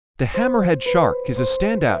The hammerhead shark is a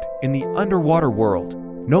standout in the underwater world,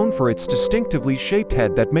 known for its distinctively shaped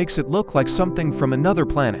head that makes it look like something from another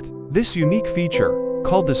planet. This unique feature,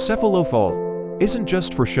 called the cephalofoil, isn't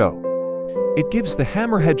just for show. It gives the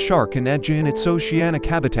hammerhead shark an edge in its oceanic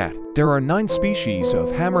habitat. There are 9 species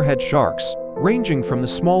of hammerhead sharks, ranging from the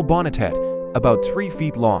small bonnethead, about 3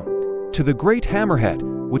 feet long, to the great hammerhead,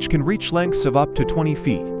 which can reach lengths of up to 20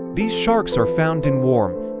 feet. These sharks are found in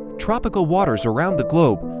warm, tropical waters around the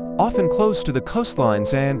globe, often close to the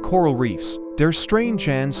coastlines and coral reefs. Their strange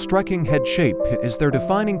and striking head shape is their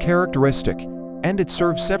defining characteristic, and it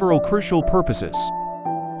serves several crucial purposes.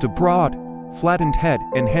 The broad, flattened head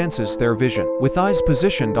enhances their vision. With eyes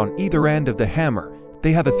positioned on either end of the hammer,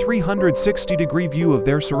 they have a 360-degree view of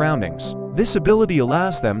their surroundings. This ability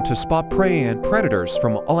allows them to spot prey and predators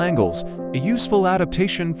from all angles, a useful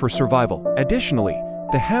adaptation for survival. Additionally,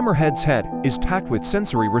 the hammerhead's head is packed with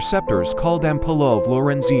sensory receptors called ampulla of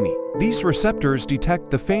Lorenzini. These receptors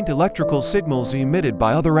detect the faint electrical signals emitted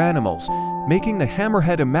by other animals, making the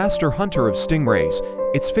hammerhead a master hunter of stingrays,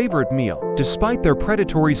 its favorite meal. Despite their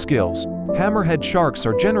predatory skills, hammerhead sharks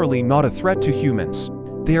are generally not a threat to humans.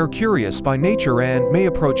 They are curious by nature and may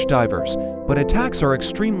approach divers, but attacks are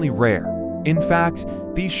extremely rare. In fact,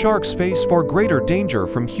 these sharks face far greater danger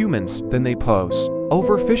from humans than they pose.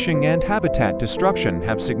 Overfishing and habitat destruction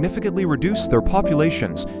have significantly reduced their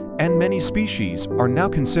populations, and many species are now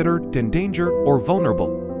considered endangered or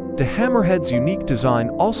vulnerable. The hammerhead's unique design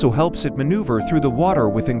also helps it maneuver through the water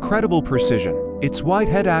with incredible precision. Its wide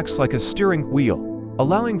head acts like a steering wheel,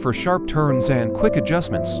 allowing for sharp turns and quick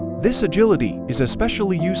adjustments. This agility is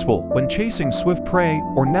especially useful when chasing swift prey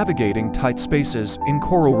or navigating tight spaces in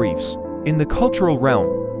coral reefs. In the cultural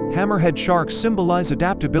realm, hammerhead sharks symbolize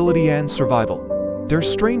adaptability and survival. Their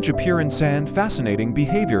strange appearance and fascinating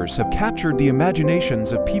behaviors have captured the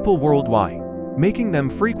imaginations of people worldwide, making them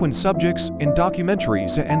frequent subjects in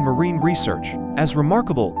documentaries and marine research. As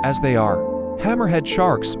remarkable as they are, hammerhead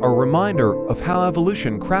sharks are a reminder of how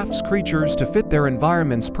evolution crafts creatures to fit their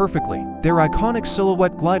environments perfectly. Their iconic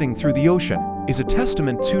silhouette gliding through the ocean is a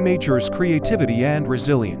testament to nature's creativity and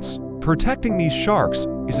resilience. Protecting these sharks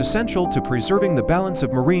is essential to preserving the balance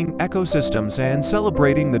of marine ecosystems and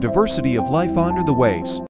celebrating the diversity of life under the waves.